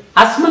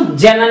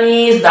అస్మజ్జననీ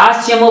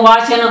దాస్యము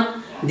వాసను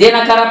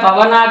దినకర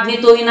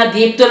పవనాగ్నితోయిన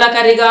దీప్తుల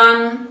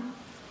కరిగాన్.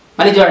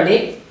 మళ్ళీ చూడండి.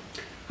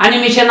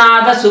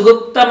 అనిమిషనాద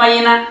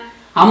సుగుప్తమైన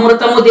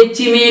అమృతము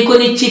తెచ్చి మీకు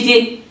నిచ్చితి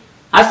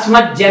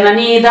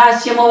అస్మజ్జననీ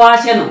దాస్యము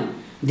వాసను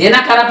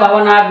దినకర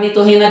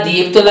పవనాగ్నితోహిన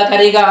దీప్తుల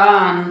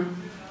కరిగాన్.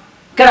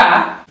 ఇక్కడ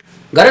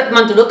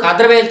గరుత్మంతుడు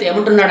కాద్రవేయులతో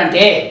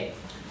ఏమంటున్నాడంటే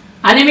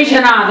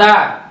అనిమిషనాథ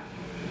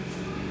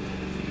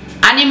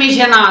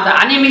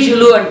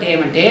అనిమిషులు అంటే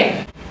ఏమంటే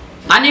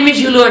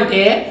అనిమిషులు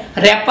అంటే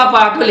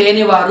రెప్పపాటు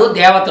లేనివారు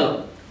దేవతలు.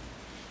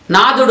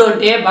 నాదుడు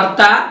అంటే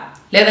భర్త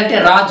లేదంటే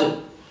రాజు.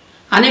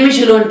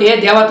 అనిమిషులు అంటే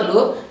దేవతలు,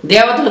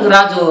 దేవతలకు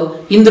రాజు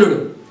ఇంద్రుడు.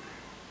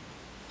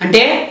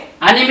 అంటే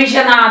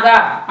అనిమిషనాథ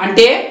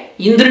అంటే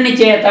ఇంద్రుని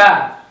చేత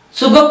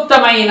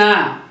సుగుప్తమైన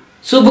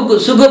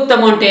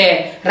సుగుప్తము అంటే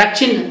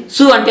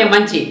సు అంటే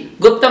మంచి,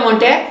 గుప్తం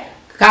అంటే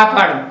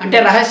కాపాడు అంటే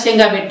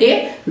రహస్యంగా పెట్టి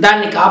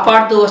దాన్ని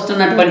కాపాడుతూ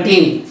వస్తున్నటువంటి,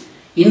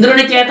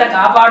 ఇంద్రుని చేత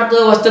కాపాడుతూ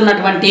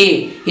వస్తున్నటువంటి,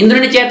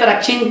 ఇంద్రుని చేత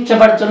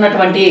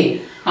రక్షించబడుతున్నటువంటి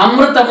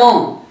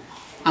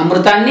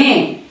అమృతాన్ని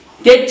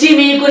తెచ్చి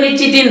మీకు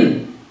నిచ్చితిన్,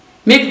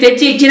 మీకు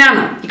తెచ్చి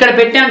ఇచ్చినాను. ఇక్కడ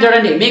పెట్టాను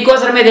చూడండి,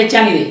 మీకోసమే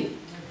తెచ్చాను. ఇది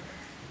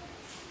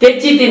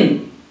తెచ్చితిన్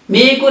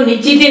మీకు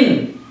నిచ్చితిన్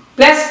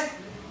ప్లస్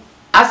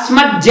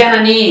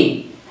అస్మజ్జనని,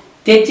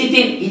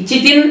 తెచ్చితిన్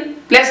ఇచ్చితిన్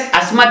ప్లస్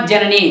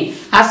అస్మజ్జనని,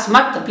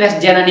 అస్మత్ ప్లస్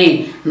జనని,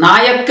 నా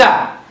యొక్క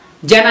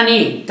జనని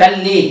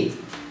తల్లి,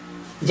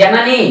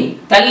 జనని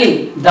తల్లి,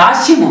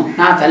 దాస్యము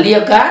నా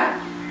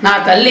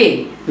తల్లి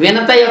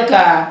వినత యొక్క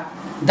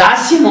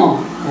దాస్యము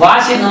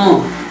వాసను,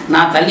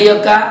 నా తల్లి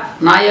యొక్క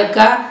నా యొక్క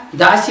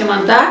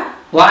దాస్యమంతా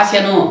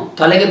వాసను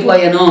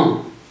తొలగిపోయెను.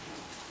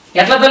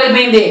 ఎట్లా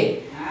తొలగిపోయింది?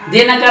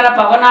 దినకర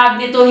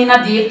పవనాగ్నితో హిన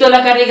దీప్తుల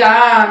కరిగా.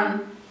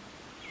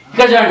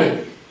 ఇక్కడ చూడండి,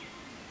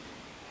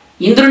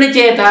 ఇంద్రుని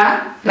చేత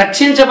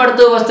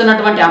రక్షించబడుతూ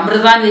వస్తున్నటువంటి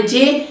అమృతాన్ని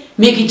ఇచ్చి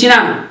మీకు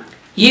ఇచ్చినాను.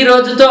 ఈ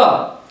రోజుతో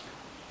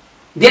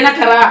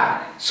దినకర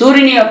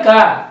సూర్యుని యొక్క,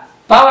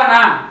 పవన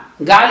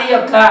గాలి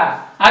యొక్క,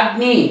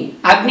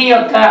 అగ్ని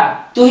యొక్క,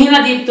 తుహిన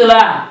దీప్తుల,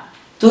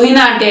 తుహిన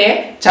అంటే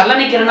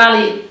చల్లని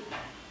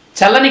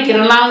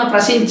కిరణాలను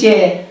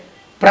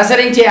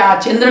ప్రసరించే ఆ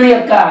చంద్రుని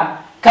యొక్క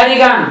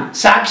కరిగాన్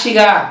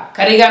సాక్షిగా,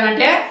 కరిగాన్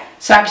అంటే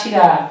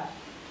సాక్షిగా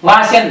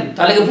వాసన్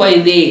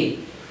తొలగిపోయింది.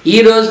 ఈ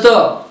రోజుతో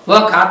ఓ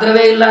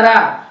కాద్రవేయులారా,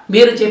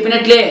 మీరు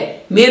చెప్పినట్లే,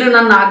 మీరు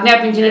నన్ను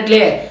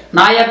ఆజ్ఞాపించినట్లే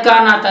నా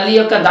తల్లి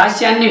యొక్క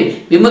దాస్యాన్ని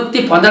విముక్తి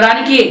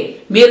పొందడానికి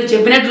మీరు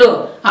చెప్పినట్లు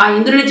ఆ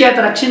ఇంద్రుని చేత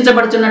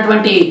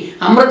రక్షించబడుతున్నటువంటి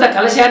అమృత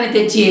కలశాన్ని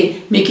తెచ్చి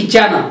మీకు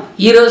ఇచ్చాను.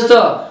 ఈ రోజుతో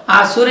ఆ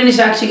సూర్యుని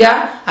సాక్షిగా,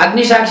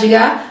 అగ్ని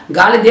సాక్షిగా,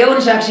 గాలి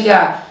దేవుని సాక్షిగా,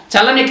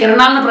 చల్లని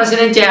కిరణాలను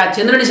ప్రసరించే ఆ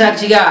చంద్రుని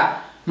సాక్షిగా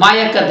మా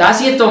యొక్క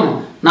దాస్యత్వము,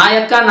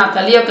 నా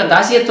తల్లి యొక్క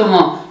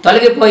దాస్యత్వము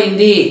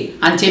తొలగిపోయింది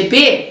అని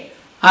చెప్పి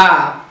ఆ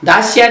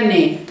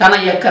దాస్యాన్ని తన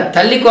యొక్క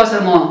తల్లి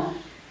కోసము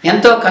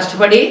ఎంతో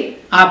కష్టపడి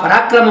ఆ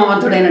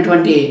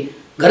పరాక్రమవంతుడైనటువంటి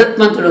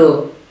గరుత్మంతుడు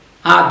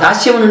ఆ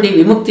దాస్యం నుండి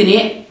విముక్తిని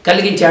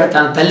కలిగించాడు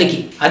తన తల్లికి.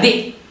 అది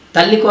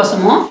తల్లి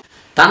కోసము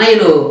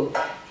తనయులు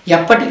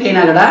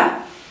ఎప్పటికైనా కూడా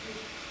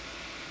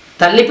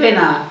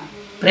తల్లిపైన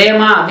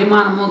ప్రేమ,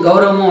 అభిమానము,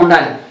 గౌరవము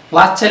ఉండాలి,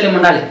 వాత్సల్యం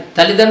ఉండాలి.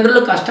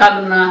 తల్లిదండ్రులు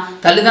కష్టాలున్నా,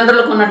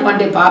 తల్లిదండ్రులకు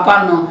ఉన్నటువంటి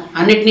పాపాలను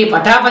అన్నిటినీ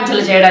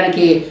పటాపంచలు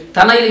చేయడానికి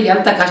తనయులు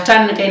ఎంత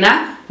కష్టానికైనా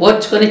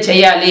ఓర్చుకొని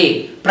చేయాలి.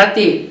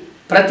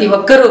 ప్రతి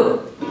ఒక్కరూ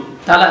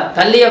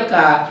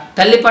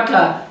తల్లి పట్ల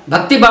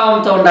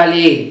భక్తిభావంతో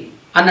ఉండాలి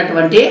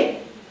అన్నటువంటి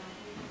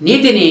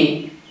నీతిని,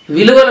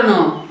 విలువలను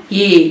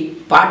ఈ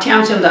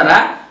పాఠ్యాంశం ద్వారా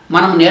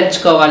మనం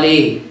నేర్చుకోవాలి.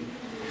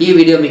 ఈ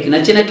వీడియో మీకు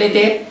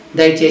నచ్చినట్లయితే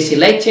దయచేసి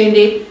లైక్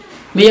చేయండి.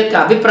 మీ యొక్క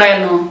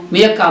అభిప్రాయాలను, మీ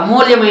యొక్క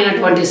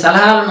అమూల్యమైనటువంటి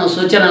సలహాలను,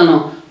 సూచనలను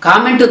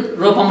కామెంటు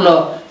రూపంలో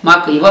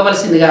మాకు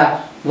ఇవ్వవలసిందిగా,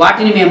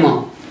 వాటిని మేము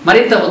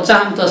మరింత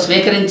ఉత్సాహంతో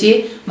స్వీకరించి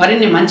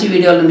మరిన్ని మంచి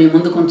వీడియోలను మీ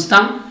ముందుకు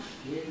ఉంచుతాం.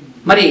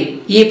 మరి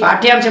ఈ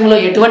పాఠ్యాంశంలో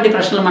ఎటువంటి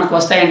ప్రశ్నలు మనకు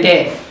వస్తాయంటే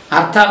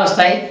అర్థాలు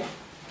వస్తాయి,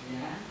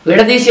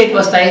 విడదీసేటివి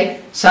వస్తాయి,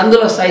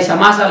 సందులు వస్తాయి,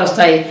 సమాసాలు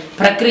వస్తాయి,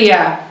 ప్రక్రియ,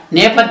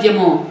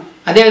 నేపథ్యము,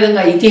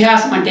 అదేవిధంగా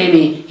ఇతిహాసం అంటే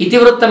ఏమి,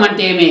 ఇతివృత్తం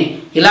అంటే ఏమి,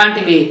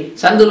 ఇలాంటివి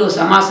సందులు,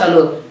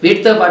 సమాసాలు,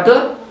 వీటితో పాటు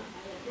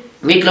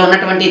వీటిలో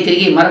ఉన్నటువంటి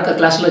తిరిగి మరొక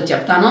క్లాసులో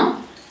చెప్తాను.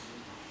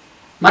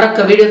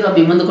 మరొక వీడియోతో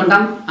మీ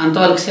ముందుకుంటాం.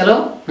 అంతవరకు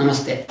సెలవు,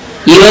 నమస్తే.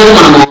 ఈరోజు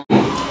మనము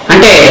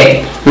అంటే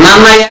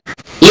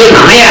ఈ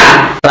నన్నయ్య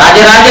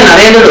రాజరాజ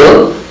నరేంద్రుడు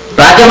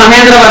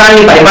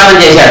రాజమహేంద్రవరాన్ని పరిపాలన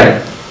చేశాడు.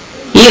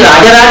 ఈ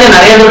రాజరాజ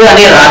నరేంద్రుడు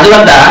అనే రాజు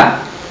వద్ద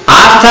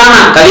ఆస్థాన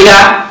కవిగా,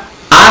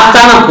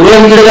 ఆస్థాన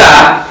పురోహితుడిగా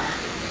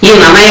ఈ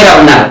నన్నయ్యగా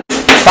ఉన్నారు.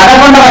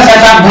 11వ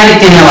శతాబ్దానికి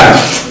చెందినవాడు.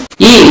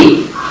 ఈ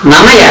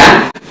నన్నయ్య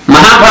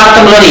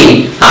మహాభారతంలోని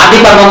ఆది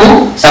పర్వము,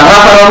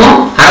 సభాపర్వము,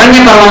 అరణ్య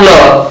పర్వంలో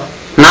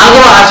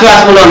 4వ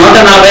ఆశ్వాసంలో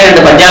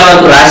 142 పద్యాల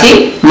వరకు రాసి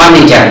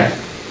మరణించాడు.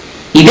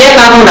 ఇదే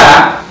కాకుండా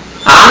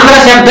ఆంధ్ర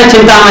శబ్ద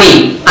చింతామణి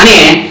అనే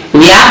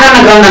వ్యాకరణ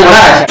గ్రంథం కూడా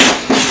రాశాడు.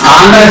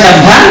 ఆంధ్ర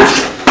శబ్ద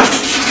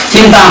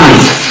చింతామణి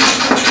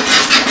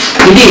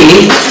ఇది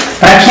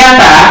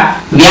ప్రఖ్యాత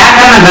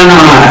వ్యాకరణ గ్రంథం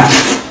అన్నమాట.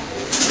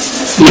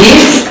 ఇది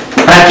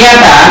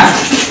ప్రఖ్యాత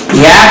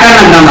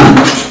వ్యాకరణ గ్రంథం.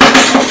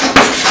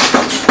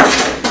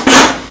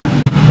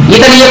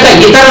 ఇతని యొక్క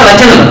ఇతర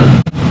రచనలు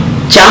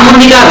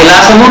చాముండికా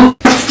విలాసము,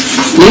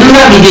 ఇంద్ర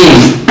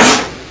విజయం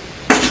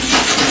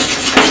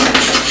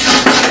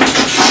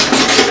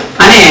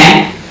అనే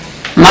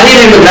మరి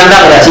 2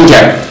 గ్రంథాలు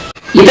రచించాడు.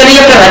 ఇతని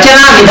యొక్క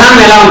రచనా విధానం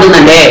ఎలా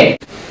ఉంటుందంటే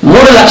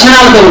 3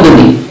 లక్షణాలతో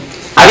ఉంటుంది.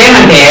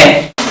 అవేమంటే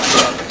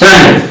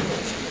చూడండి,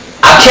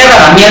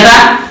 రమ్యత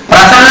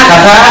ప్రసన్న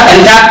కథ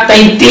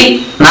కవితాక్తైత్తి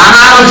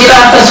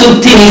నానారుచిరాత్ర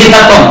శుద్ధి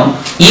నిధితత్వం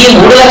ఈ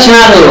మూడు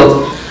లక్షణాలు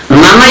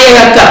నన్నయ్య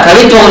యొక్క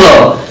కవిత్వంలో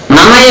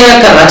నన్నయ్య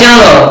యొక్క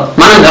రచనలో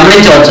మనం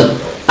గమనించవచ్చు.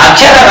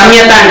 అక్షర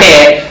రమ్యత అంటే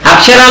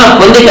అక్షరాల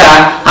పొందిక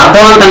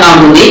అర్థవంతంగా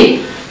ఉంటుంది,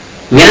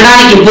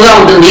 వినడానికి ఇంపుగా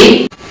ఉంటుంది,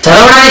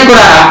 చదవడానికి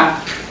కూడా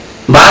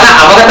బాగా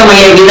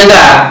అవగతమయ్యే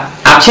విధంగా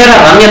అక్షర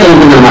రమ్యత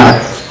ఉంటుందన్నమాట.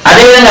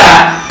 అదేవిధంగా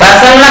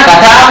ప్రసన్న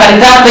కథా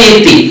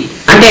కవితాక్తయుక్తి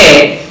అంటే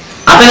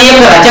అతని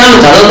యొక్క రచనలు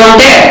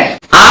చదువుతుంటే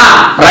ఆ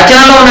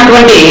రచనలో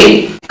ఉన్నటువంటి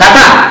కథ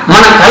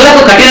మన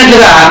కళ్ళకు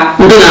కట్టినట్లుగా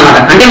ఉంటుంది అన్నమాట.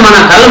 అంటే మన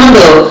కళ్ళ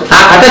ముందు ఆ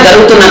కథ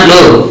జరుగుతున్నట్లు,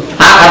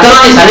 ఆ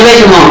కథలోని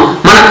సన్నివేశము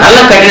మన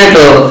కళ్ళకు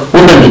కట్టినట్లు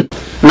ఉంటుంది.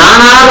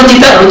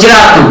 నానారుచిత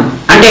రుచిరార్థం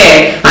అంటే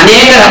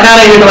అనేక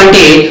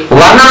రకాలైనటువంటి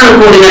వర్ణనలు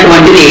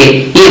కూడినటువంటిది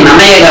ఈ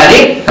నన్నయ్య గారి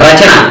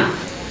రచన.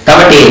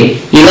 కాబట్టి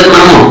ఈరోజు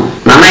మనము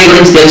నన్నయ్య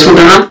గురించి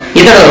తెలుసుకుంటున్నాం.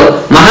 ఇతడు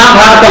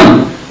మహాభారతం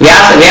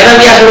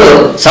వేదవ్యాసుడు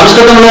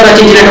సంస్కృతంలో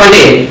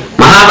రచించినటువంటి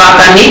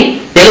మహాభారతాన్ని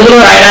తెలుగులో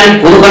రాయడానికి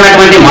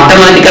పూనుకున్నటువంటి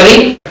మొట్టమొదటి కవి.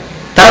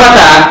 తర్వాత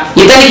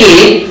ఇతనికి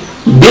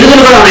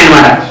బిరుదులు కూడా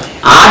ఉన్నాయన్నమాట.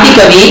 ఆది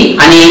కవి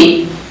అని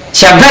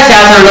శబ్ద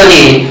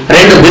శాసనంలోని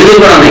 2 బిరుదులు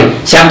కూడా ఉన్నాయి.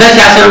 శబ్ద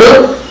శాసనుడు,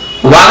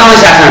 వాగమ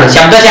శాసనుడు.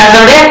 శబ్ద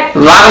శాసనుడే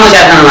వాగమ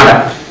శాసనం అన్నమాట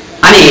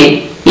అని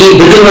ఈ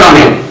బిరుదులు కూడా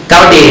ఉన్నాయి.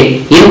 కాబట్టి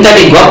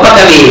ఇంతటి గొప్ప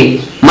కవి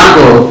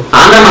మనకు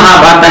ఆంధ్ర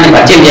మహాభారతాన్ని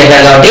పరిచయం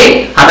చేశారు. కాబట్టి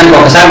అతనికి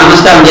ఒకసారి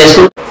నమస్కారం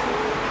చేసుకుంటూ,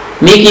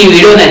 మీకు ఈ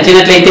వీడియో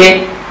నచ్చినట్లయితే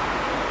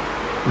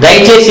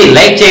దయచేసి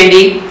లైక్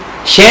చేయండి,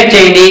 షేర్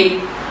చేయండి.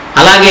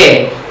 అలాగే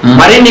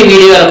మరిన్ని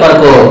వీడియోల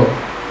కొరకు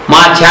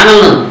మా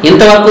ఛానల్ను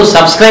ఇంతవరకు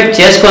సబ్స్క్రైబ్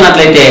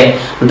చేసుకున్నట్లయితే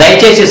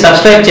దయచేసి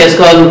సబ్స్క్రైబ్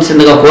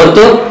చేసుకోవాల్సిందిగా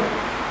కోరుతూ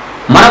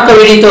మరొక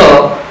వీడియోతో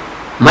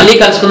మళ్ళీ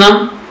కలుసుకుందాం.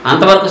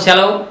 అంతవరకు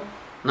సెలవు.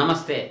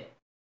 నమస్తే.